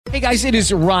Hey guys, it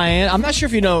is Ryan. I'm not sure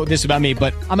if you know this about me,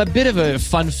 but I'm a bit of a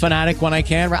fun fanatic when I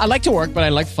can. I like to work, but I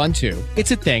like fun too.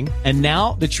 It's a thing. And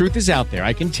now the truth is out there.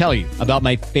 I can tell you about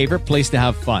my favorite place to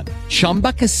have fun.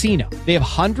 Chumba Casino. They have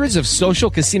hundreds of social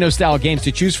casino style games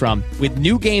to choose from with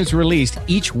new games released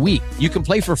each week. You can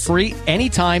play for free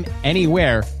anytime,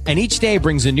 anywhere. And each day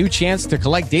brings a new chance to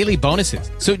collect daily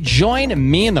bonuses. So join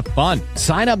me in the fun.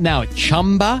 Sign up now at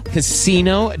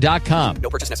ChumbaCasino.com. No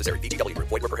purchase necessary. VGW.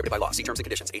 Void where prohibited by law. See terms and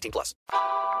conditions. 18+.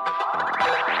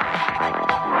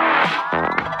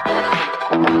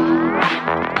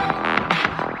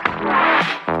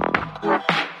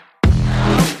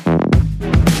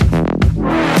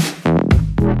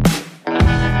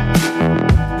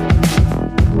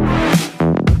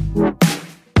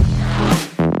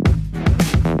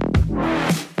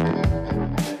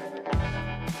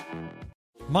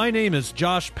 My name is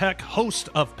Josh Peck, host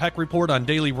of Peck Report on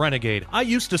Daily Renegade. I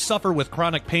used to suffer with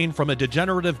chronic pain from a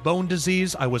degenerative bone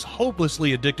disease. I was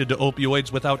hopelessly addicted to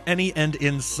opioids without any end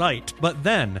in sight. But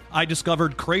then, I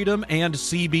discovered Kratom and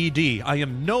CBD. I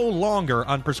am no longer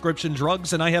on prescription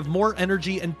drugs, and I have more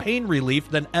energy and pain relief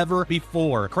than ever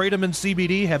before. Kratom and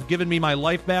CBD have given me my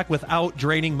life back without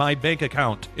draining my bank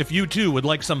account. If you too would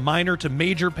like some minor to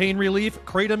major pain relief,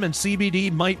 Kratom and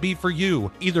CBD might be for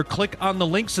you. Either click on the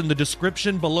links in the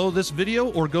description below this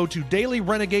video or go to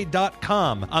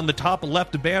dailyrenegade.com on the top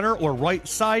left banner or right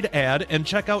side ad and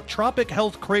check out Tropic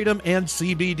Health Kratom and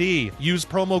CBD. Use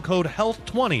promo code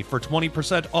HEALTH20 for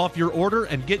 20% off your order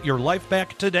and get your life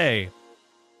back today.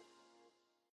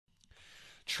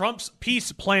 Trump's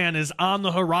peace plan is on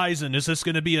the horizon. Is this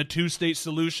going to be a two-state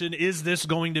solution? Is this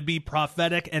going to be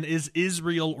prophetic? And is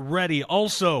Israel ready?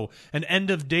 Also, an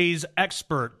end-of-days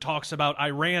expert talks about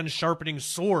Iran sharpening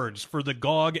swords for the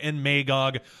Gog and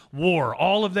Magog war.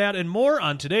 All of that and more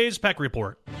on today's Peck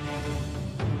Report.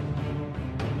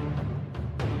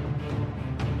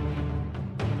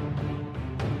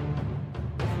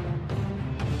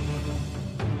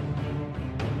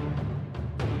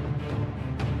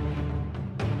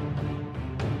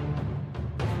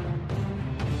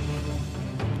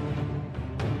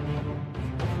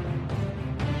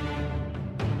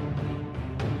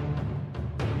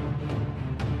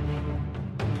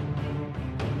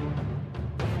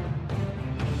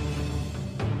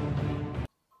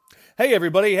 Hey,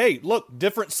 everybody. Hey, look,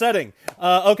 different setting.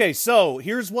 Okay, so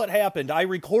here's what happened. I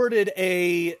recorded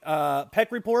a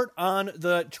Peck Report on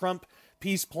the Trump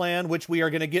peace plan, which we are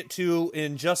going to get to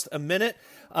in just a minute.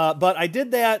 But I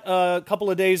did that a couple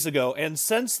of days ago, and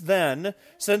since then,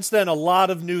 a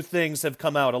lot of new things have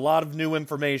come out, a lot of new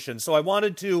information. So I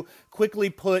wanted to quickly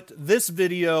put this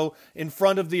video in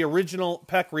front of the original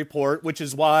Peck Report, which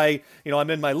is why, I'm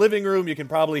in my living room. You can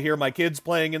probably hear my kids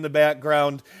playing in the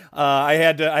background. I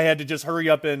had to just hurry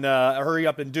up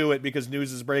and do it because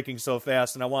news is breaking so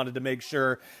fast, and I wanted to make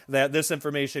sure that this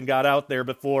information got out there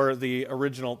before the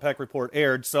original Peck Report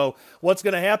aired. So what's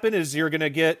going to happen is you're going to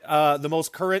get the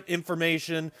most current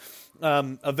information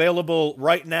available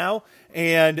right now,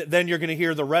 and then you're going to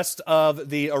hear the rest of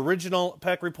the original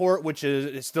Peck Report, which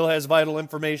it still has vital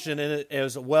information in it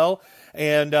as well.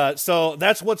 And so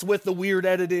that's what's with the weird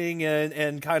editing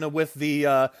and kind of with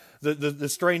the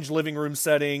strange living room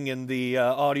setting and the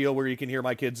audio where you can hear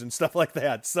my kids and stuff like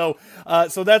that. So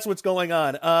that's what's going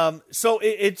on. So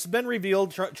it's been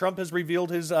revealed. Trump has revealed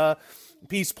his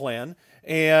peace plan,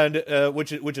 and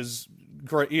which is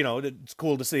great. It's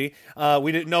cool to see.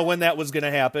 We didn't know when that was going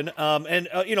to happen.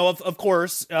 Of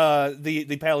course,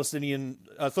 the Palestinian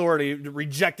Authority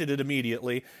rejected it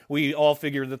immediately. We all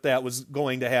figured that was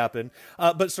going to happen.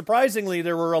 But surprisingly,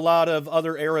 there were a lot of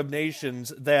other Arab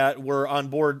nations that were on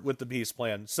board with the peace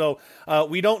plan. So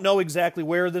we don't know exactly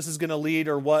where this is going to lead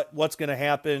or what's going to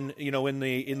happen,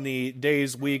 in the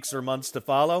days, weeks, or months to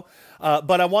follow.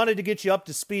 But I wanted to get you up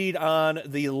to speed on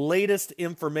the latest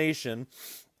information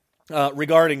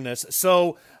regarding this.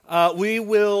 So we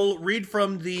will read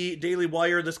from the Daily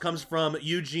Wire. This comes from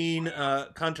Eugene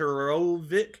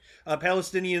Kontorovich.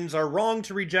 Palestinians are wrong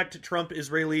to reject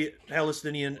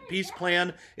Trump-Israeli-Palestinian peace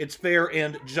plan. It's fair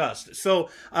and just. So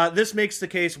this makes the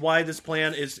case why this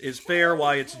plan is fair,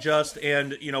 why it's just,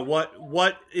 and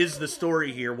what is the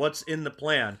story here? What's in the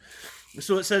plan?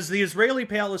 So it says, the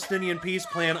Israeli-Palestinian peace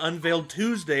plan unveiled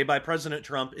Tuesday by President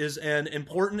Trump is an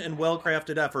important and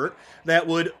well-crafted effort that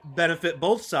would benefit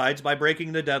both sides by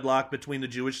breaking the deadlock between the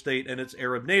Jewish state and its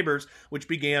Arab neighbors, which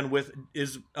began with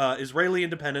Israeli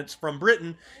independence from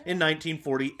Britain in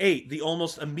 1948. The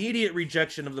almost immediate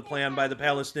rejection of the plan by the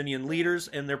Palestinian leaders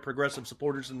and their progressive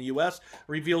supporters in the U.S.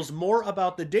 reveals more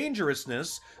about the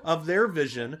dangerousness of their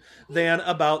vision than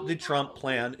about the Trump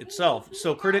plan itself.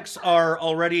 So critics are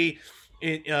already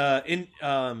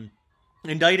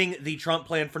indicting the Trump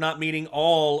plan for not meeting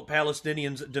all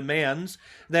Palestinians' demands.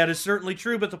 That is certainly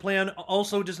true, but the plan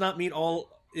also does not meet all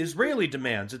Israeli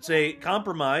demands. It's a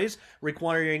compromise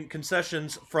requiring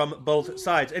concessions from both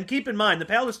sides. And keep in mind,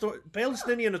 the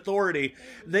Palestinian Authority,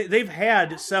 they've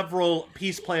had several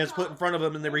peace plans put in front of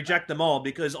them, and they reject them all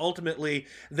because ultimately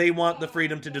they want the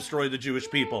freedom to destroy the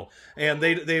Jewish people. And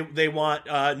they want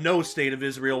no state of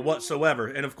Israel whatsoever.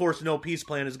 And of course, no peace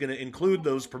plan is going to include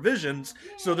those provisions,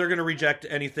 so they're going to reject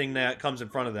anything that comes in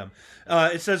front of them.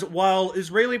 It says, while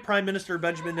Israeli Prime Minister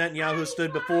Benjamin Netanyahu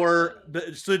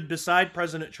stood beside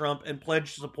President Trump and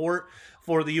pledged support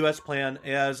for the U.S. plan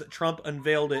as Trump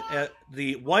unveiled it at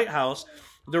the White House,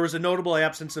 there was a notable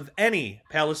absence of any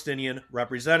Palestinian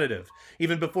representative.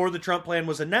 Even before the Trump plan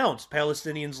was announced,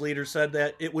 Palestinians leaders said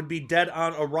that it would be dead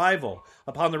on arrival.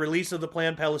 Upon the release of the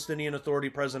plan, Palestinian Authority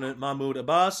President Mahmoud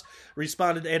Abbas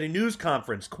responded at a news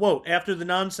conference, quote, "After the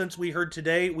nonsense we heard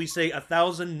today, we say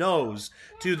 1,000 no's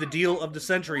to the deal of the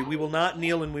century. We will not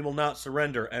kneel and we will not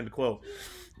surrender," end quote.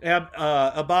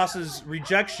 Abbas's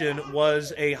rejection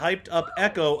was a hyped-up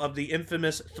echo of the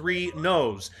infamous 3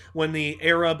 no's when the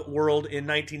Arab world in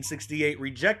 1968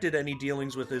 rejected any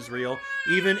dealings with Israel,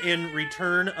 even in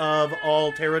return of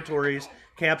all territories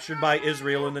captured by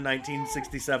Israel in the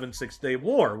 1967 Six-Day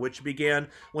War, which began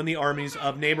when the armies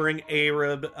of neighboring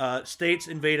Arab states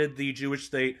invaded the Jewish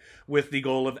state with the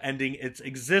goal of ending its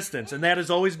existence. And that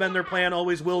has always been their plan,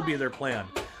 always will be their plan.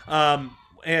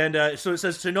 So it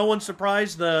says, to no one's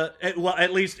surprise,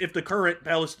 at least if the current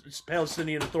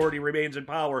Palestinian Authority remains in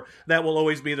power, that will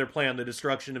always be their plan, the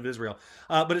destruction of Israel.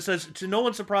 But it says, to no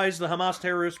one's surprise, the Hamas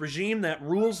terrorist regime that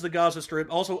rules the Gaza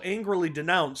Strip also angrily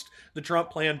denounced the Trump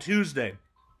plan Tuesday.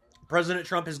 President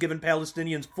Trump has given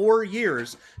Palestinians 4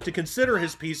 years to consider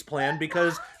his peace plan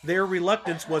because their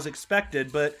reluctance was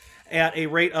expected, but at a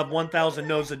rate of 1,000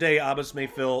 no's a day, Abbas may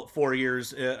fill 4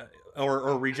 years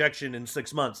or rejection in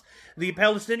 6 months. The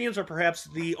Palestinians are perhaps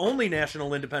the only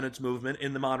national independence movement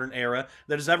in the modern era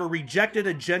that has ever rejected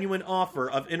a genuine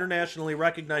offer of internationally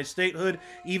recognized statehood,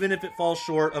 even if it falls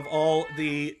short of all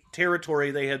the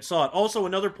territory they had sought. Also,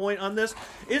 another point on this,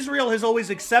 Israel has always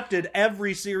accepted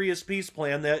every serious peace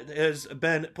plan that has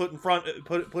been put in front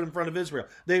of Israel.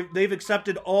 They've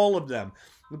accepted all of them.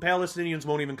 The Palestinians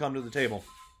won't even come to the table.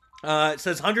 It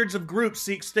says hundreds of groups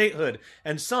seek statehood,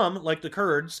 and some, like the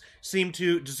Kurds, seem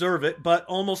to deserve it, but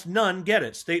almost none get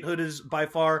it. Statehood is by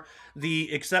far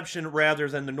the exception rather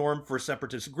than the norm for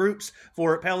separatist groups.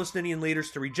 For Palestinian leaders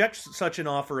to reject such an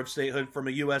offer of statehood from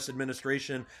a U.S.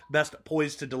 administration best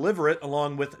poised to deliver it,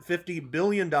 along with $50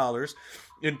 billion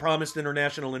in promised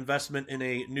international investment in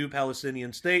a new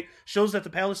Palestinian state, shows that the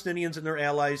Palestinians and their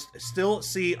allies still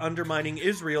see undermining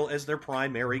Israel as their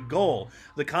primary goal.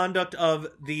 The conduct of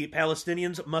the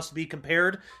Palestinians must be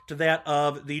compared to that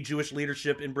of the Jewish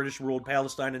leadership in British-ruled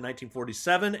Palestine in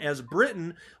 1947, as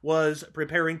Britain was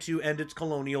preparing to end its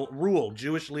colonial rule.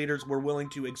 Jewish leaders were willing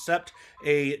to accept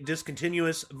a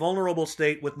discontinuous, vulnerable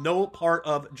state with no part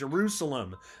of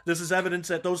Jerusalem. This is evidence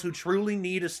that those who truly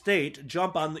need a state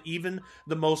jump on even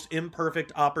the most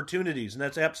imperfect opportunities, and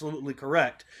that's absolutely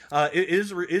correct.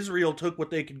 Israel took what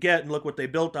they could get, and look what they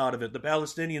built out of it. The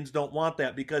Palestinians don't want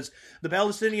that because the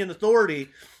Palestinian Authority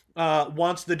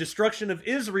wants the destruction of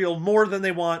Israel more than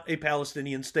they want a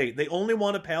Palestinian state. They only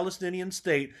want a Palestinian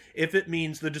state if it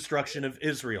means the destruction of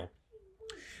Israel.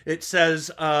 It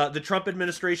says the Trump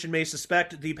administration may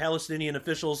suspect the Palestinian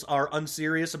officials are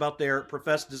unserious about their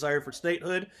professed desire for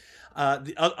statehood.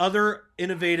 The other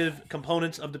innovative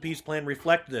components of the peace plan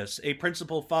reflect this. A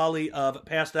principal folly of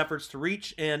past efforts to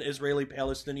reach an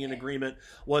Israeli-Palestinian agreement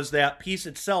was that peace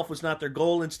itself was not their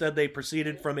goal. Instead, they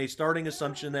proceeded from a starting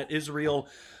assumption that Israel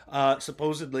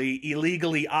supposedly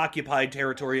illegally occupied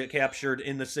territory it captured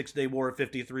in the Six-Day War of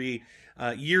 53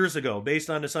 years ago. Based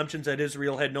on assumptions that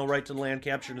Israel had no right to the land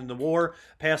captured in the war,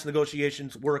 past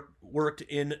negotiations worked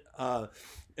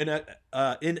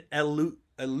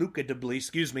elucidably,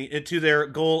 into their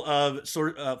goal of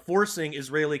forcing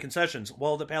Israeli concessions.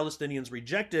 While the Palestinians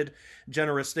rejected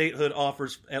generous statehood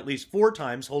offers at least 4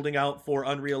 times, holding out for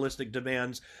unrealistic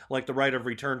demands like the right of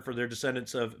return for their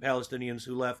descendants of Palestinians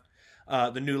who left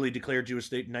the newly declared Jewish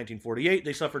state in 1948,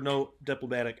 they suffered no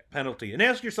diplomatic penalty. And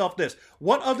ask yourself this: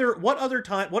 what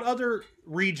other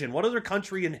region, what other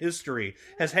country in history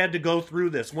has had to go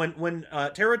through this? When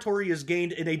territory is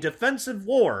gained in a defensive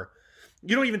war,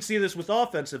 You don't even see this with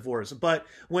offensive wars, but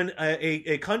when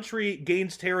a country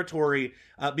gains territory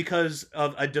because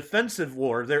of a defensive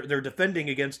war, they're defending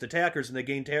against attackers and they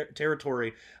gain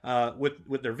territory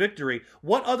with their victory.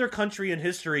 What other country in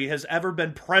history has ever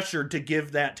been pressured to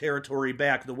give that territory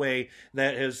back the way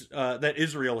that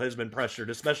Israel has been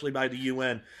pressured, especially by the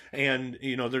UN and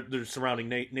their surrounding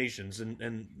nations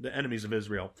and the enemies of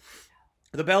Israel?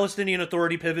 The Palestinian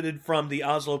Authority pivoted from the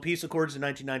Oslo Peace Accords in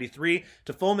 1993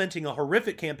 to fomenting a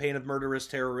horrific campaign of murderous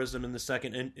terrorism in the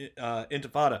Second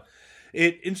Intifada.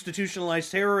 It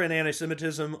institutionalized terror and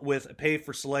anti-Semitism with pay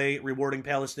for slay, rewarding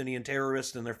Palestinian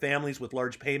terrorists and their families with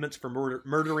large payments for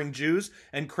murdering Jews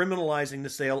and criminalizing the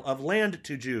sale of land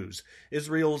to Jews.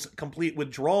 Israel's complete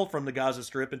withdrawal from the Gaza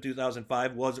Strip in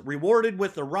 2005 was rewarded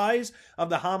with the rise of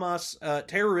the Hamas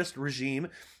terrorist regime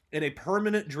in a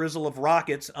permanent drizzle of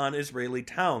rockets on Israeli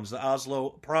towns. The Oslo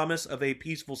promise of a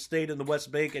peaceful state in the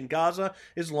West Bank and Gaza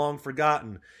is long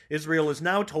forgotten. Israel is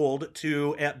now told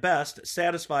to, at best,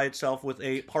 satisfy itself with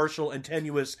a partial and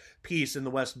tenuous peace in the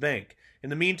West Bank. In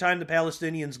the meantime, the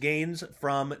Palestinians' gains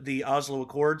from the Oslo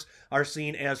Accords are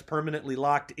seen as permanently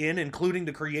locked in, including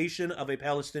the creation of a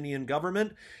Palestinian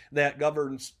government that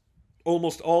governs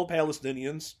almost all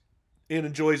Palestinians and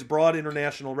enjoys broad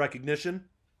international recognition.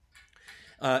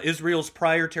 Israel's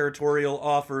prior territorial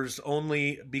offers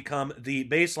only become the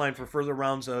baseline for further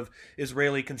rounds of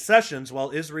Israeli concessions, while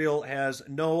Israel has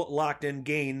no locked-in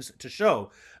gains to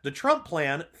show. The Trump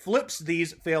plan flips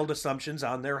these failed assumptions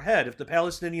on their head. If the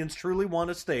Palestinians truly want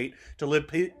a state to live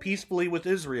peacefully with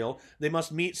Israel, they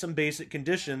must meet some basic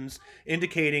conditions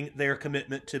indicating their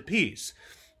commitment to peace.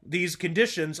 These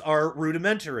conditions are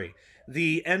rudimentary: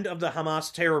 the end of the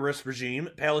Hamas terrorist regime,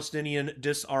 Palestinian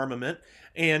disarmament,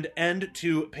 and end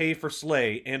to pay for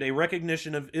slay, and a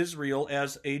recognition of Israel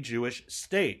as a Jewish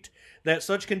state. That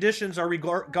such conditions are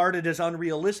regarded as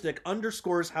unrealistic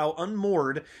underscores how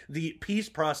unmoored the peace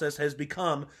process has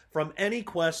become from any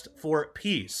quest for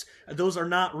peace. Those are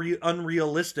not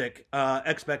unrealistic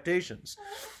expectations.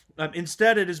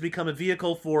 Instead, it has become a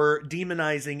vehicle for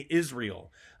demonizing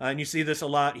Israel. And you see this a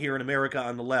lot here in America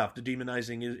on the left,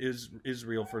 demonizing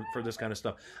Israel for this kind of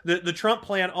stuff. The Trump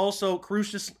plan also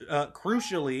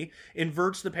crucially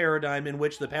inverts the paradigm in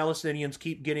which the Palestinians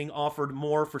keep getting offered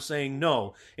more for saying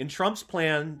no. In Trump's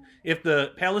plan, if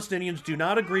the Palestinians do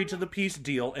not agree to the peace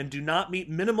deal and do not meet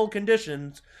minimal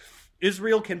conditions,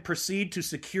 Israel can proceed to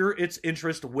secure its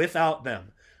interest without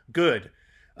them. Good.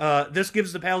 This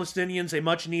gives the Palestinians a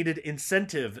much-needed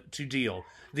incentive to deal.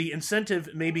 The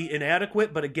incentive may be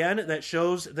inadequate, but again, that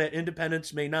shows that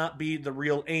independence may not be the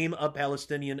real aim of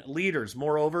Palestinian leaders.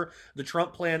 Moreover, the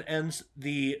Trump plan ends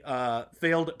the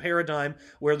failed paradigm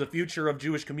where the future of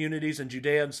Jewish communities in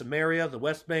Judea and Samaria, the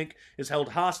West Bank, is held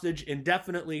hostage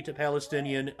indefinitely to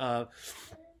Palestinian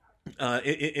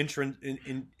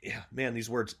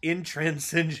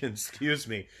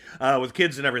intransigence, with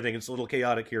kids and everything. It's a little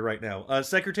chaotic here right now.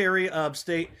 Secretary of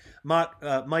State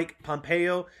Mike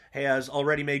Pompeo has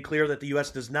already made clear that the U.S.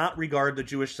 does not regard the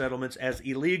Jewish settlements as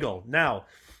illegal. Now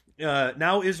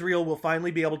Israel will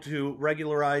finally be able to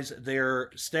regularize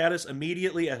their status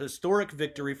immediately, a historic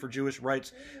victory for Jewish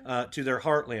rights to their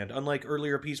heartland. Unlike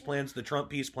earlier peace plans, the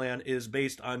Trump peace plan is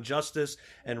based on justice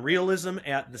and realism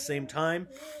at the same time.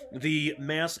 The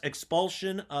mass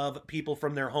expulsion of people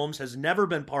from their homes has never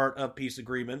been part of peace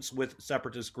agreements with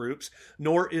separatist groups,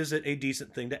 nor is it a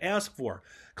decent thing to ask for.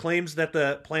 Claims that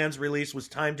the plan's release was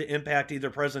timed to impact either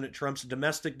President Trump's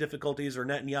domestic difficulties or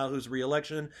Netanyahu's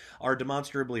re-election are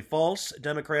demonstrably false.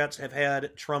 Democrats have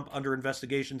had Trump under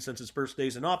investigation since his first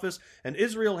days in office, and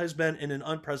Israel has been in an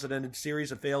unprecedented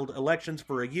series of failed elections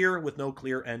for a year with no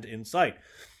clear end in sight.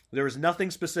 There is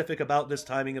nothing specific about this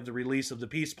timing of the release of the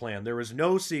peace plan. There is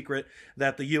no secret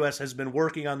that the U.S. has been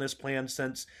working on this plan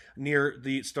since near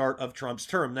the start of Trump's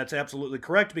term. That's absolutely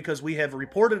correct, because we have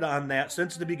reported on that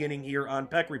since the beginning here on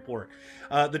Peck Report.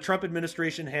 The Trump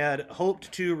administration had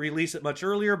hoped to release it much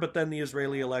earlier, but then the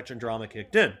Israeli election drama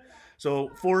kicked in. So,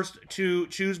 forced to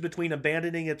choose between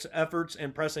abandoning its efforts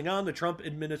and pressing on, the Trump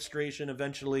administration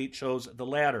eventually chose the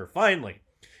latter. Finally,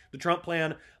 the Trump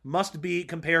plan must be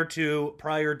compared to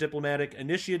prior diplomatic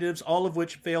initiatives, all of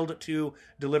which failed to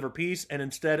deliver peace and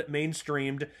instead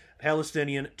mainstreamed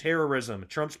Palestinian terrorism.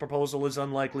 Trump's proposal is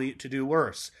unlikely to do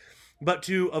worse. But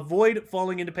to avoid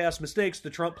falling into past mistakes,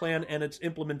 the Trump plan and its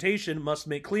implementation must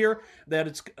make clear that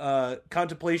its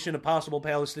contemplation of possible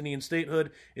Palestinian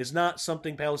statehood is not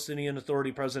something Palestinian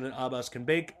Authority President Abbas can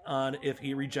bank on if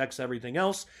he rejects everything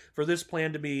else. For this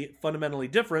plan to be fundamentally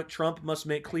different, Trump must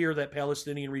make clear that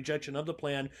Palestinian rejection of the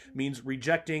plan means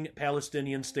rejecting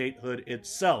Palestinian statehood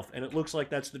itself. And it looks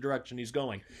like that's the direction he's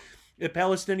going. If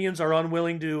Palestinians are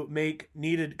unwilling to make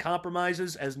needed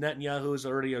compromises, as Netanyahu has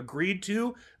already agreed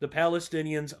to, the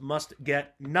Palestinians must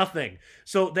get nothing.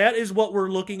 So that is what we're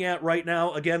looking at right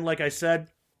now. Again, like I said,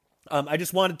 I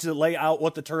just wanted to lay out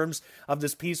what the terms of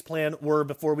this peace plan were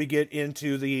before we get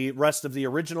into the rest of the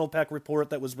original Peck report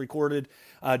that was recorded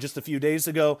just a few days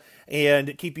ago,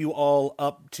 and keep you all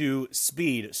up to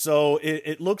speed. So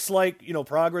it looks like,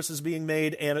 progress is being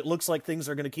made, and it looks like things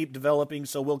are going to keep developing,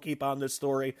 so we'll keep on this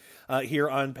story here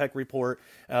on Peck Report.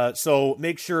 So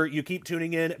make sure you keep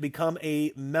tuning in, become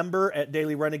a member at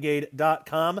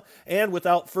dailyrenegade.com, and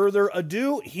without further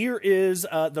ado, here is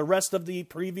the rest of the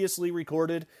previously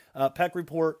recorded Peck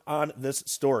Report on this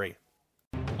story.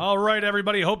 All right,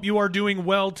 everybody. Hope you are doing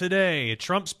well today.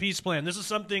 Trump's peace plan. This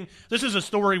is a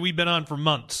story we've been on for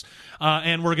months,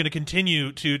 and we're going to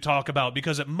continue to talk about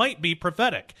because it might be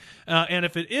prophetic. And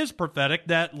if it is prophetic,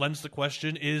 that lends the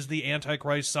question, is the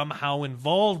Antichrist somehow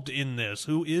involved in this?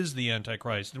 Who is the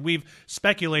Antichrist? And we've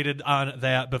speculated on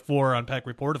that before on Peck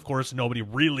Report. Of course, nobody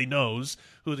really knows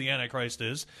who the Antichrist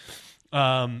is.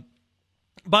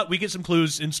 But we get some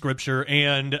clues in Scripture,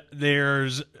 and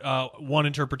there's one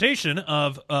interpretation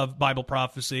of Bible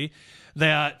prophecy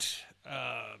that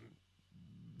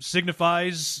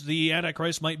signifies the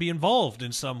Antichrist might be involved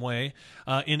in some way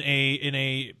in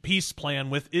a peace plan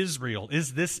with Israel.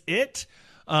 Is this it?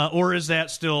 Or is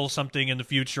that still something in the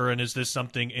future, and is this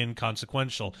something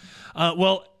inconsequential?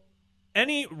 Well,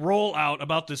 any rollout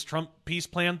about this Trump peace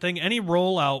plan thing, any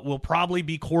rollout will probably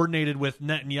be coordinated with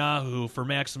Netanyahu for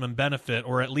maximum benefit,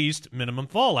 or at least minimum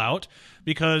fallout,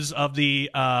 because of the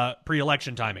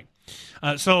pre-election timing.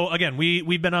 So again,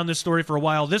 we've been on this story for a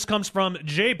while. This comes from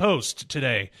J-Post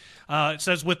today. It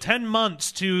says, with 10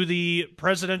 months to the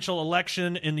presidential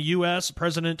election in the U.S.,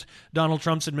 President Donald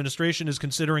Trump's administration is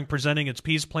considering presenting its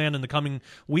peace plan in the coming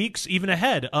weeks, even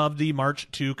ahead of the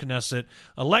March 2 Knesset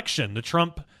election. The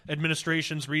Trump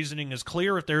administration's reasoning is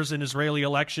clear. If there's an Israeli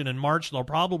election in March, there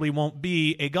probably won't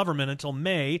be a government until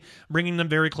May, bringing them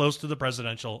very close to the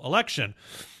presidential election.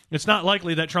 It's not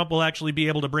likely that Trump will actually be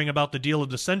able to bring about the deal of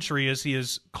the century, as he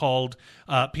has called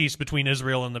peace between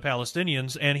Israel and the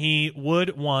Palestinians, and he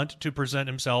would want to present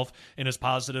himself in as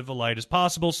positive a light as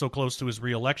possible, so close to his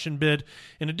re-election bid.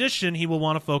 In addition, he will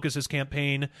want to focus his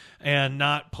campaign and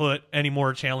not put any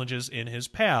more challenges in his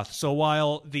path. So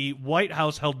while the White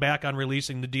House held back on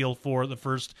releasing the deal for the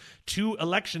first 2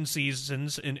 election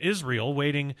seasons in Israel,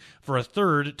 waiting for a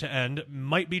third to end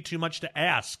might be too much to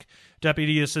ask.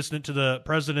 Deputy Assistant to the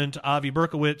President Avi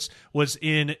Berkowitz was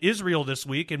in Israel this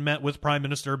week and met with Prime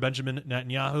Minister Benjamin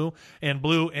Netanyahu and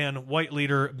Blue and White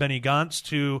leader Benny Gantz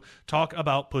to talk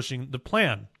about pushing the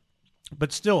plan.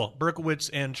 But still, Berkowitz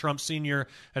and Trump's senior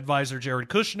advisor Jared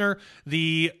Kushner,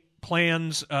 the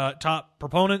plan's top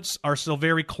proponents, are still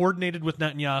very coordinated with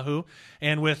Netanyahu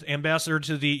and with Ambassador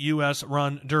to the U.S.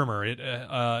 Ron Dermer.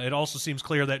 It also seems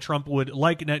clear that Trump would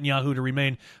like Netanyahu to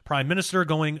remain prime minister,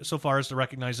 going so far as to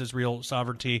recognize Israel's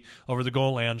sovereignty over the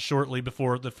Golan shortly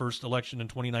before the first election in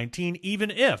 2019,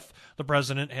 even if the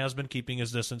president has been keeping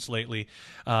his distance lately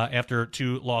after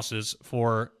 2 losses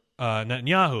for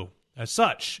Netanyahu. As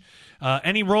such,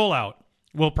 any rollout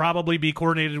will probably be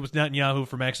coordinated with Netanyahu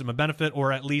for maximum benefit,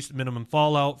 or at least minimum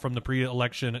fallout from the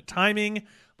pre-election timing.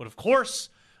 But of course,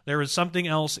 there is something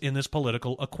else in this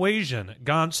political equation.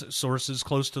 Gantz, sources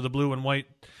close to the Blue and White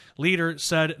leader,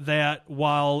 said that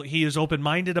while he is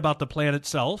open-minded about the plan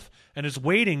itself and is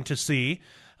waiting to see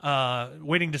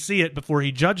it before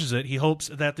he judges it, he hopes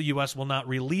that the U.S. will not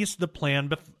release the plan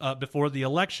before the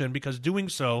election, because doing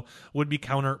so would be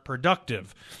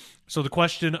counterproductive. So the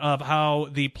question of how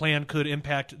the plan could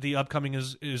impact the upcoming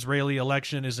Israeli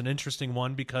election is an interesting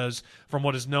one, because from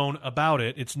what is known about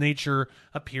it, its nature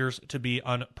appears to be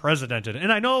unprecedented.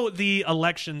 And I know the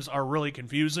elections are really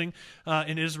confusing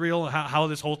in Israel, how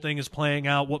this whole thing is playing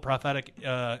out, what prophetic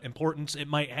importance it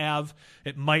might have.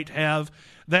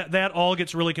 That all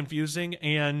gets really confusing,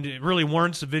 and it really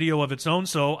warrants a video of its own,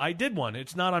 so I did one.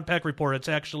 It's not on Peck Report. It's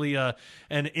actually an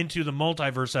Into the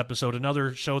Multiverse episode,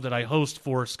 another show that I host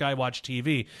for Skywatch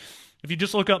TV. If you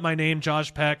just look up my name,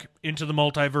 Josh Peck, Into the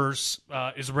Multiverse,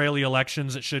 Israeli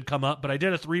elections, it should come up. But I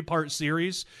did a 3-part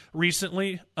series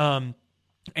recently, and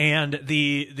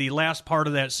the last part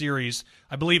of that series,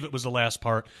 I believe it was the last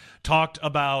part, talked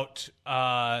about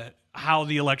how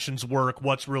the elections work,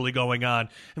 what's really going on,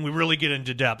 and we really get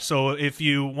into depth. So if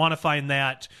you want to find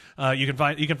that, you can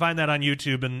find that on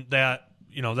YouTube, and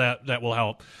that will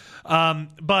help.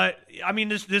 But I mean,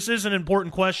 this is an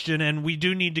important question, and we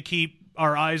do need to keep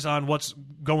our eyes on what's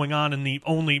going on in the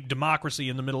only democracy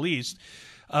in the Middle East.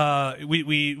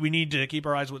 we need to keep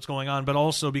our eyes on what's going on, but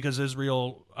also because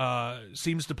Israel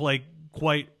seems to play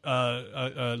quite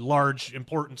a large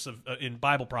importance in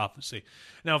Bible prophecy.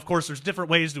 Now, of course, there's different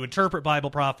ways to interpret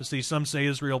Bible prophecy. Some say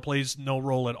Israel plays no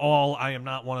role at all. I am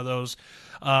not one of those.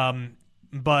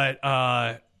 But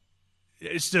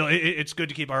it's good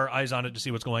to keep our eyes on it to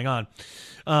see what's going on.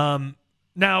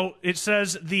 Now, it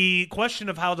says the question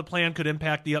of how the plan could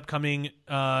impact the upcoming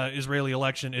Israeli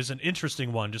election is an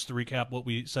interesting one, just to recap what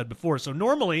we said before. So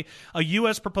normally, a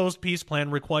U.S. proposed peace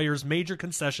plan requires major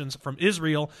concessions from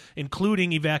Israel,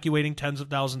 including evacuating tens of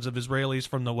thousands of Israelis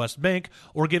from the West Bank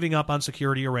or giving up on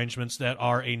security arrangements that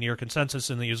are a near consensus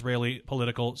in the Israeli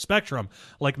political spectrum,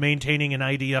 like maintaining an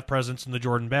IDF presence in the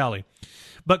Jordan Valley.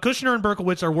 But Kushner and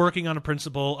Berkowitz are working on a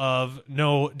principle of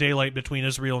no daylight between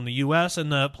Israel and the U.S.,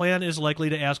 and the plan is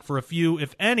likely to ask for a few,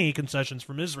 if any, concessions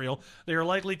from Israel. They are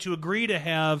likely to agree to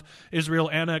have Israel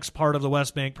annex part of the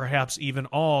West Bank, perhaps even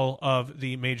all of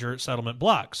the major settlement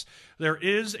blocks. There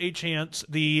is a chance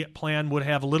the plan would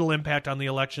have little impact on the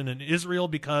election in Israel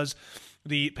because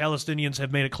the Palestinians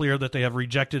have made it clear that they have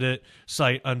rejected it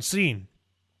sight unseen.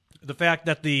 The fact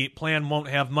that the plan won't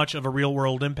have much of a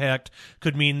real-world impact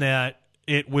could mean that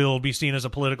it will be seen as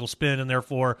a political spin and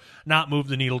therefore not move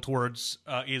the needle towards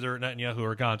either Netanyahu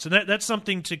or Gantz. So that's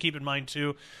something to keep in mind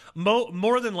too.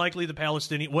 More than likely, the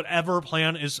Palestinian, whatever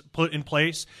plan is put in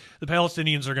place, the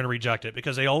Palestinians are going to reject it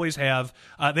because they always have.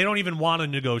 They don't even want to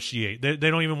negotiate. They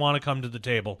don't even want to come to the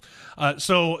table.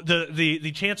 So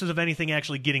the chances of anything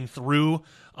actually getting through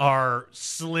are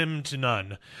slim to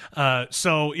none.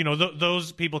 So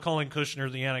those people calling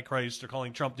Kushner the Antichrist or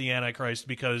calling Trump the Antichrist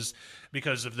because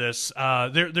of this,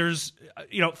 there's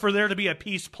for there to be a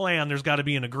peace plan, there's got to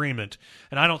be an agreement,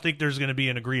 and I don't think there's going to be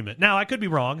an agreement. Now, I could be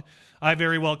wrong. I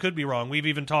very well could be wrong. We've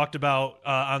even talked about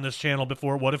on this channel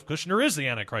before, what if Kushner is the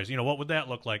Antichrist? What would that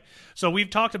look like? So we've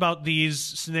talked about these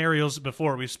scenarios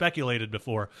before. We've speculated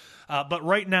before. But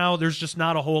right now, there's just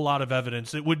not a whole lot of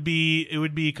evidence. It would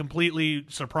be completely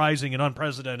surprising and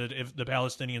unprecedented if the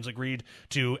Palestinians agreed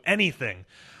to anything.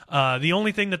 The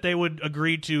only thing that they would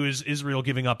agree to is Israel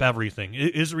giving up everything.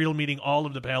 Israel meeting all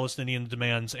of the Palestinian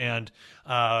demands and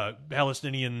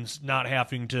Palestinians not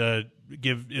having to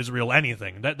give Israel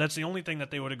anything. That's the only thing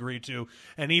that they would agree to.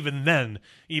 And even then,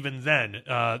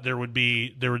 there would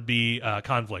be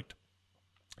conflict.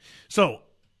 So,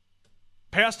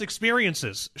 past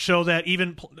experiences show that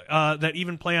even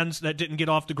plans that didn't get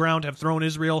off the ground have thrown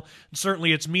Israel, and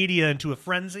certainly its media, into a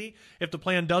frenzy. If the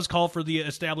plan does call for the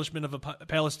establishment of a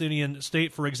Palestinian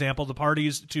state, for example, the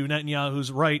parties to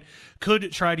Netanyahu's right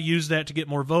could try to use that to get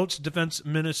more votes. Defense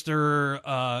Minister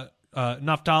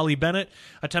Naftali Bennett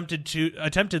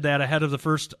attempted that ahead of the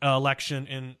first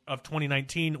election of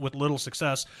 2019 with little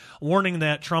success, warning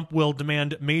that Trump will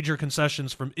demand major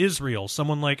concessions from Israel.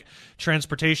 Someone like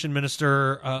Transportation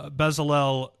Minister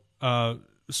Bezalel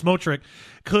Smotrich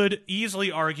could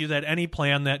easily argue that any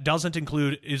plan that doesn't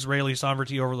include Israeli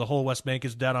sovereignty over the whole West Bank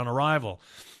is dead on arrival.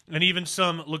 And even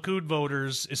some Likud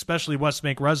voters, especially West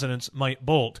Bank residents, might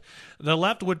bolt. The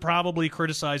left would probably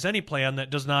criticize any plan that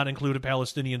does not include a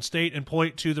Palestinian state and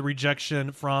point to the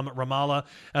rejection from Ramallah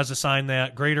as a sign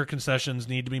that greater concessions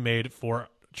need to be made for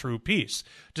true peace.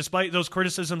 Despite those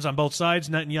criticisms on both sides,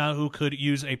 Netanyahu could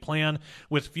use a plan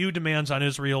with few demands on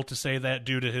Israel to say that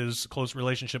due to his close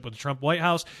relationship with the Trump White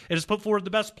House, it has put forward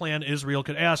the best plan Israel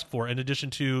could ask for, in addition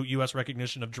to U.S.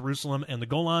 recognition of Jerusalem and the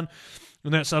Golan,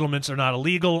 and that settlements are not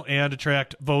illegal and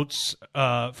attract votes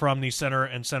from the center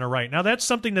and center right. Now, that's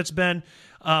something that's been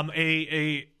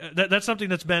there's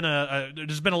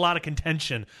been a lot of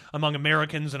contention among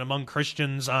Americans and among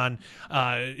Christians on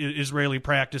Israeli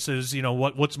practices.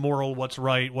 What's moral, what's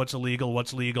right, what's illegal,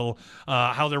 what's legal,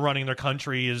 how they're running their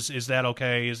country. Is that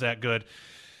okay? Is that good?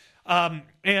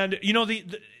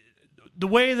 The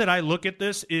way that I look at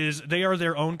this is they are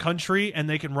their own country and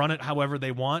they can run it however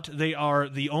they want. They are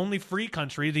the only free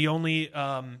country, the only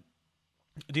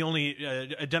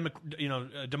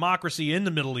democracy in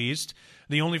the Middle East,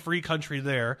 the only free country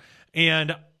there,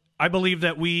 and I believe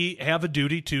that we have a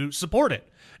duty to support it.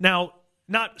 Now,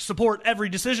 not support every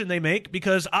decision they make,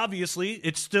 because obviously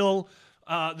it's still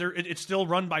it's still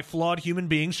run by flawed human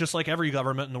beings, just like every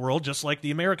government in the world, just like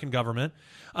the American government.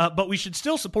 But we should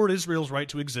still support Israel's right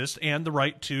to exist and the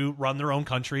right to run their own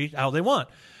country how they want.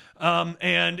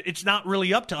 And it's not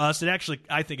really up to us.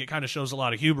 I think it kind of shows a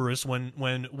lot of hubris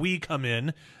when we come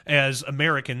in as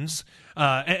Americans,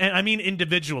 and I mean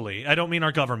individually. I don't mean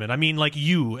our government. I mean like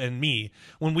you and me.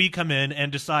 When we come in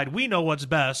and decide we know what's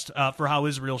best for how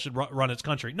Israel should run its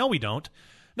country. No, we don't.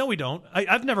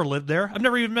 I've never lived there. I've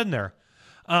never even been there.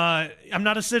 I'm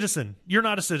not a citizen. You're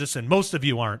not a citizen. Most of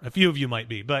you aren't. A few of you might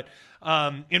be. But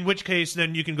in which case,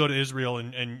 then you can go to Israel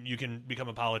and you can become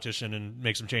a politician and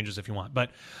make some changes if you want.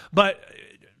 But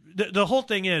the whole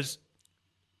thing is,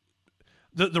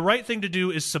 the right thing to do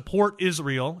is support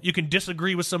Israel. You can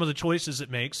disagree with some of the choices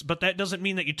it makes, but that doesn't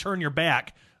mean that you turn your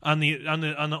back on the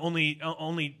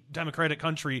only democratic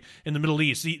country in the Middle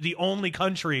East, the only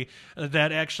country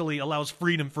that actually allows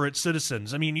freedom for its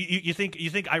citizens. I mean, you think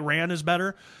Iran is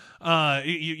better?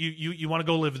 You want to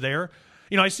go live there?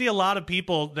 You know, I see a lot of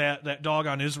people that dog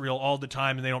on Israel all the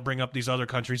time, and they don't bring up these other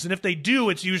countries. And if they do,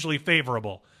 it's usually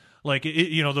favorable. Like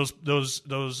those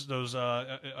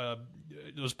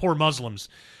poor Muslims,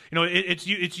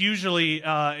 it's usually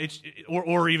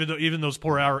or even those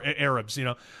poor Arabs,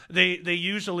 they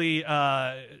usually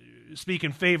speak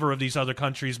in favor of these other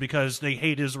countries because they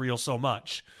hate Israel so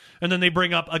much, and then they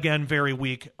bring up again very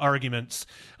weak arguments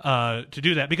to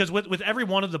do that, because with every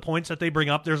one of the points that they bring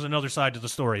up, there's another side to the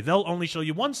story. They'll only show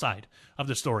you one side of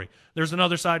the story. There's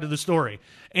another side of the story,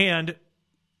 and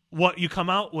what you come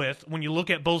out with when you look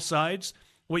at both sides,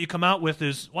 what you come out with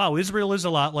is, wow, Israel is a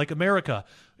lot like America.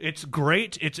 It's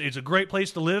great. It's a great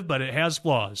place to live, but it has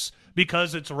flaws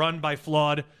because it's run by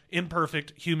flawed,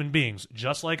 imperfect human beings,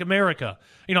 just like America.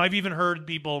 I've even heard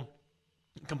people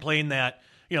complain that,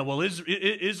 well,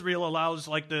 Israel allows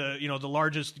like the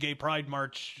largest gay pride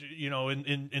march,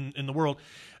 in the world,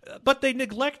 but they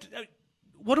neglect.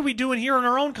 What are we doing here in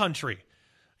our own country?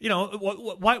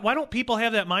 Why don't people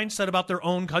have that mindset about their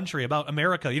own country, about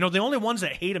America? The only ones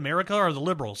that hate America are the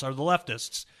liberals, are the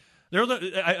leftists.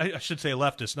 I should say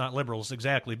leftists, not liberals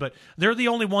exactly, but they're the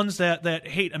only ones that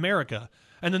hate America.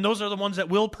 And then those are the ones that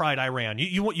will pride Iran.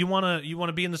 You want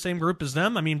to be in the same group as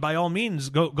them? I mean, by all means,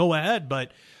 go ahead.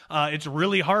 But it's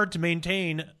really hard to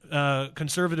maintain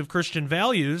conservative Christian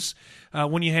values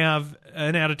when you have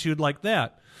an attitude like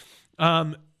that.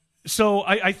 So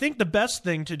I think the best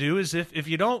thing to do is if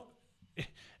you don't,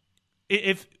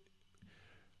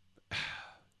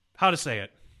 how to say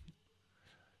it,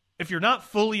 if you're not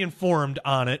fully informed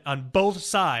on it on both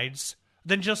sides,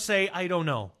 then just say, I don't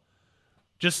know.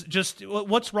 Just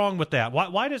what's wrong with that?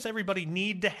 Why does everybody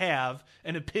need to have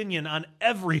an opinion on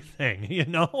everything?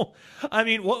 I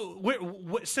mean,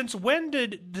 since when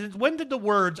did the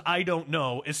words "I don't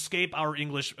know" escape our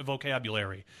English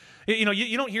vocabulary?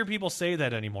 You don't hear people say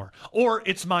that anymore. Or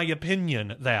it's my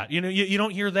opinion that you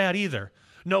don't hear that either.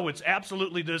 No, it's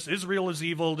absolutely this. Israel is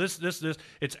evil. This.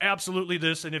 It's absolutely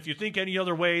this. And if you think any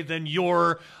other way, then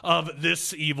you're of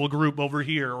this evil group over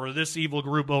here or this evil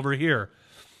group over here.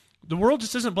 The world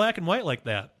just isn't black and white like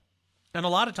that. And a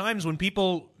lot of times when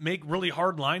people make really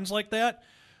hard lines like that,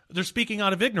 they're speaking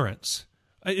out of ignorance.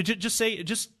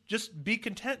 Just be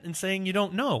content in saying you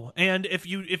don't know. And if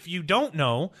you don't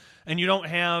know and you don't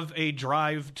have a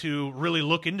drive to really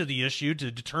look into the issue to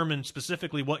determine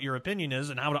specifically what your opinion is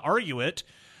and how to argue it,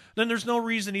 then there's no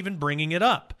reason even bringing it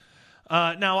up.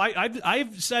 Now,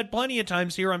 I've said plenty of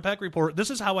times here on Peck Report,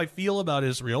 this is how I feel about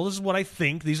Israel. This is what I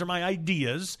think. These are my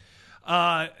ideas.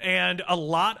 And a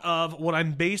lot of what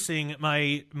I'm basing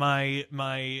my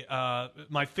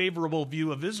favorable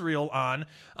view of Israel on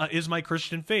is my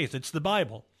Christian faith. It's the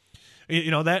Bible.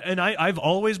 That, and I've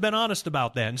always been honest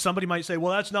about that. And somebody might say,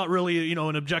 well, that's not really,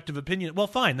 an objective opinion. Well,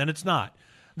 fine, then it's not.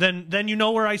 Then you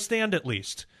know where I stand at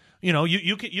least.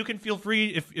 You can feel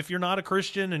free if you're not a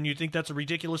Christian and you think that's a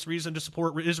ridiculous reason to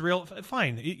support Israel.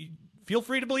 Fine, feel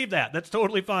free to believe that. That's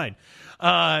totally fine.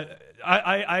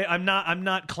 I'm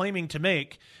not claiming to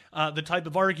make the type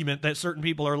of argument that certain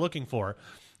people are looking for.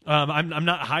 I'm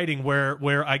not hiding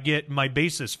where I get my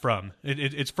basis from.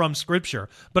 It's from Scripture.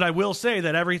 But I will say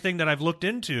that everything that I've looked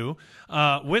into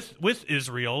with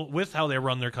Israel, with how they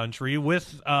run their country,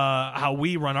 with how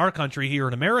we run our country here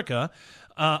in America,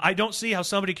 I don't see how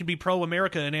somebody can be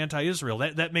pro-America and anti-Israel.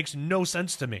 That makes no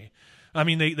sense to me. I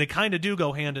mean, they kind of do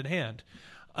go hand in hand.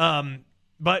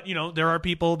 But, there are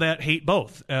people that hate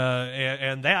both,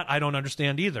 and that I don't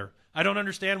understand either. I don't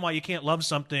understand why you can't love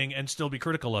something and still be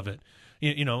critical of it.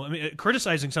 I mean,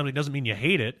 criticizing something doesn't mean you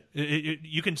hate it.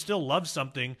 You can still love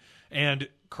something and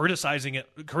criticize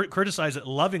it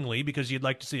lovingly because you'd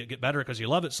like to see it get better because you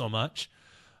love it so much.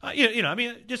 I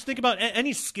mean, just think about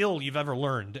any skill you've ever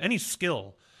learned, any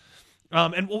skill.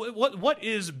 And what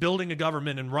is building a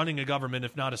government and running a government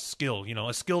if not a skill?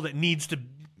 A skill that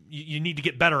you need to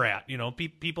get better at.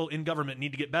 People in government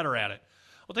need to get better at it.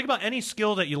 Well, think about any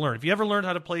skill that you learn. If you ever learned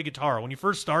how to play guitar, when you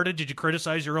first started, did you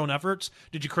criticize your own efforts?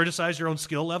 Did you criticize your own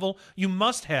skill level? You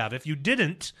must have. If you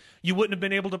didn't, you wouldn't have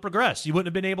been able to progress. You wouldn't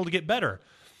have been able to get better.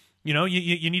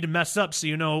 You need to mess up so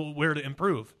you know where to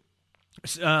improve.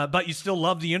 but you still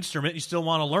love the instrument. You still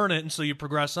want to learn it, and so you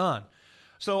progress on.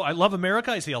 So I love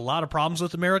America. I see a lot of problems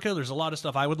with America. There's a lot of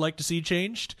stuff I would like to see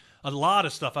changed. But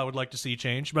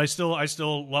I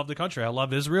still love the country. I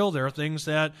love Israel. There are things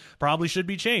that probably should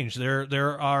be changed.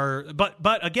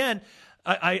 But again,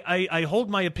 I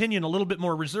hold my opinion a little bit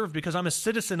more reserved because I'm a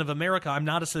citizen of America. I'm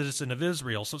not a citizen of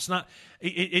Israel. So it's not.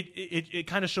 It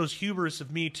kind of shows hubris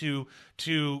of me to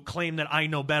claim that I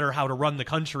know better how to run the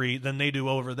country than they do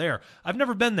over there. I've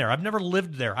never been there. I've never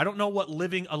lived there. I don't know what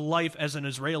living a life as an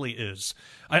Israeli is.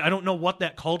 I don't know what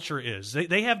that culture is.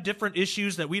 They have different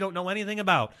issues that we don't know anything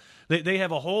about. They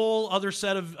have a whole other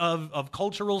set of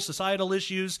cultural, societal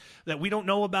issues that we don't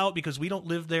know about because we don't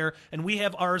live there, and we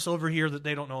have ours over here that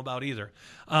they don't know about either.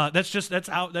 That's just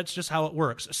how it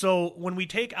works. So when we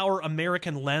take our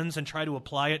American lens and try to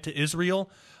apply it to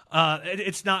Israel,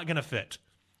 it's not going to fit.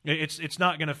 It's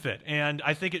not going to fit, and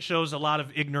I think it shows a lot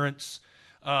of ignorance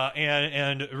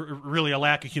and really a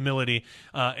lack of humility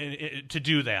to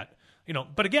do that.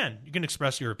 But again, you can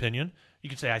express your opinion. You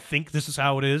can say, I think this is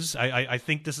how it is. I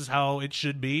think this is how it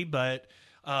should be. But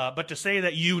to say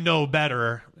that you know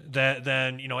better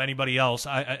than anybody else,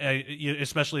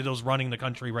 especially those running the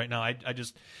country right now, I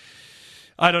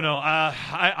don't know.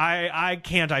 I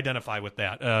can't identify with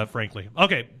that, frankly.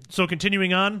 Okay, so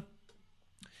continuing on.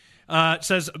 It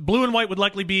says, Blue and White would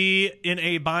likely be in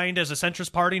a bind as a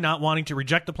centrist party, not wanting to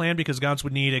reject the plan because Gantz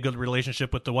would need a good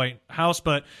relationship with the White House,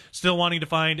 but still wanting to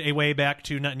find a way back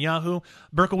to Netanyahu.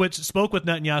 Berkowitz spoke with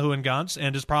Netanyahu and Gantz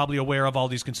and is probably aware of all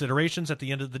these considerations. At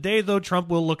the end of the day, though, Trump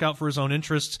will look out for his own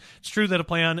interests. It's true that a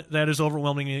plan that is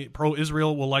overwhelmingly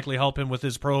pro-Israel will likely help him with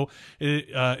his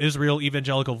pro-Israel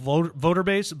evangelical voter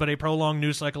base, but a prolonged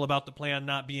news cycle about the plan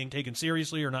not being taken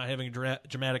seriously or not having a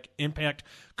dramatic impact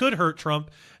could hurt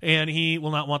Trump, and he will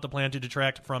not want the plan to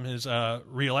detract from his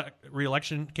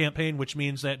re-election campaign, which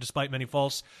means that despite many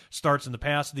false starts in the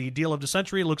past, the deal of the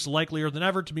century looks likelier than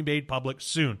ever to be made public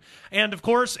soon. And of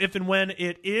course, if and when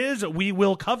it is, we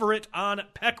will cover it on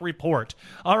Peck Report.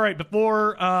 All right,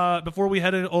 before we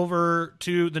head over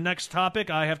to the next topic,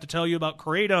 I have to tell you about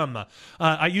Kratom.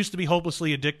 I used to be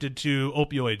hopelessly addicted to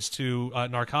opioids, to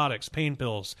narcotics, pain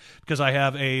pills, because I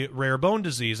have a rare bone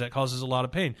disease that causes a lot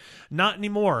of pain. Not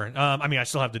anymore. I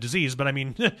still have the disease, but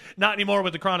not anymore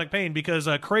with the chronic pain because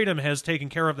Kratom has taken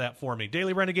care of that for me.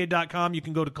 DailyRenegade.com. You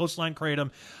can go to Coastline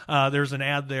Kratom. There's an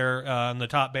ad there on the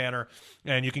top banner,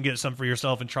 and you can get some for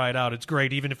yourself and try it out. It's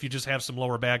great, even if you just have some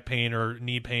lower back pain or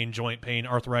knee pain, joint pain,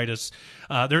 arthritis.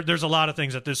 There's a lot of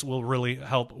things that this will really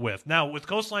help with. Now, with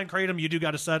Coastline Kratom, you do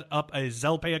got to set up a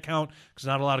Zelle account because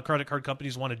not a lot of credit card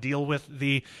companies want to deal with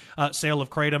the sale of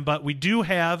Kratom, but we do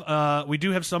have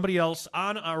somebody else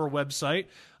on our website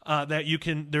that you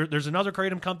can. There's another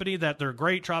Kratom company that they're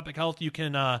great. Tropic Health. You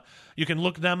can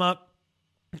look them up.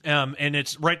 And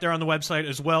it's right there on the website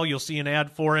as well. You'll see an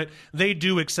ad for it. They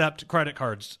do accept credit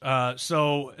cards.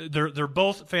 So they're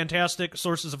both fantastic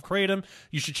sources of Kratom.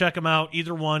 You should check them out.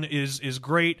 Either one is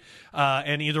great.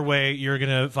 And either way, you're going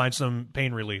to find some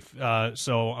pain relief.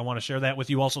 So I want to share that with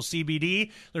you. Also,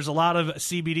 CBD. There's a lot of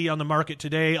CBD on the market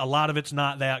today. A lot of it's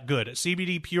not that good.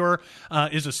 CBD Pure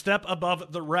is a step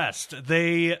above the rest.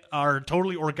 They are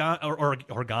totally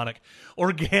organic,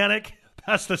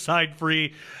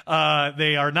 pesticide-free.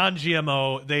 They are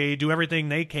non-GMO. They do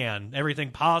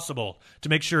everything possible to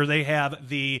make sure they have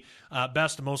the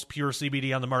best, most pure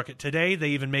CBD on the market today. They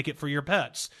even make it for your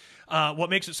pets. What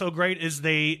makes it so great is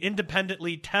they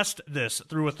independently test this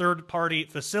through a third-party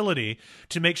facility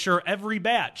to make sure every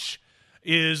batch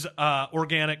is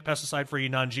organic, pesticide-free,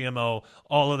 non-GMO,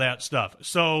 all of that stuff.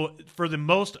 So for the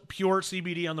most pure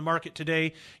CBD on the market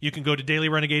today, you can go to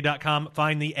dailyrenegade.com,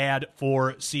 find the ad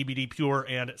for CBD Pure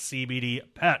and CBD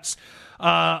Pets.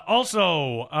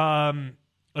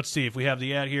 Let's see if we have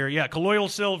the ad here. Yeah, Colloidal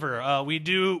Silver. We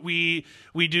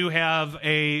do have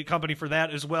a company for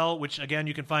that as well, which, again,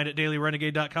 you can find at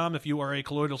dailyrenegade.com. If you are a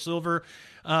Colloidal Silver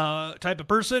type of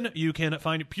person, you can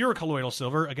find pure Colloidal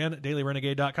Silver, again, at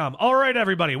dailyrenegade.com. All right,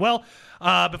 everybody. Well,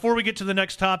 before we get to the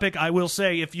next topic, I will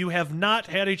say if you have not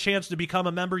had a chance to become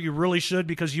a member, you really should,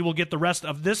 because you will get the rest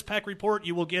of this Peck Report.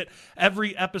 You will get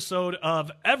every episode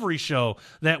of every show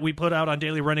that we put out on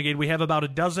Daily Renegade. We have about a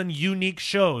dozen unique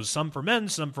shows, some for men,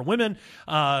 some for women,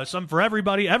 some for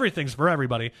everybody. Everything's for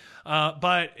everybody.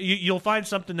 But you'll find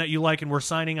something that you like, and we're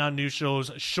signing on new shows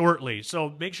shortly.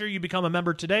 So make sure you become a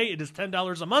member today. It is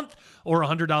 $10 a month or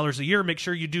 $100 a year. Make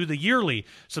sure you do the yearly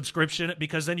subscription,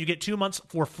 because then you get 2 months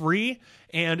for free,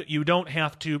 and you don't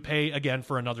have to pay again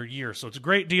for another year. So it's a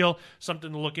great deal,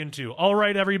 something to look into. All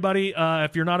right, everybody,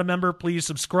 if you're not a member, please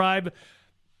subscribe.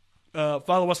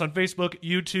 Follow us on Facebook,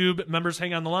 YouTube. Members,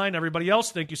 hang on the line. Everybody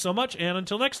else, thank you so much. And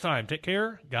until next time, take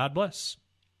care. God bless.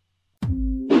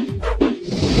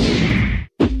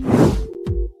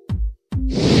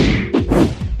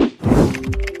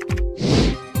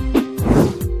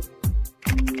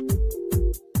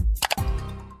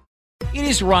 It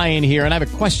is Ryan here, and I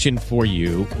have a question for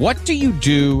you. What do you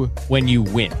do when you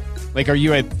win? Like, are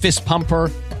you a fist pumper,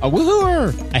 a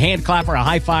woohooer, a hand clapper, a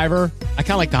high fiver? I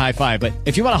kind of like the high five, but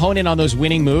if you want to hone in on those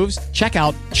winning moves, check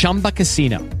out Chumba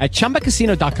Casino. At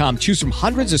ChumbaCasino.com, choose from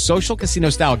hundreds of social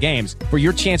casino-style games for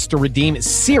your chance to redeem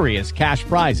serious cash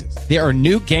prizes. There are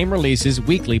new game releases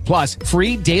weekly, plus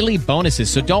free daily bonuses.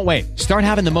 So don't wait. Start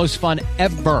having the most fun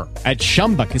ever at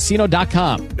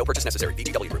ChumbaCasino.com. No purchase necessary.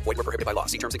 VGW Group. Void where prohibited by law.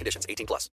 See terms and conditions. 18+.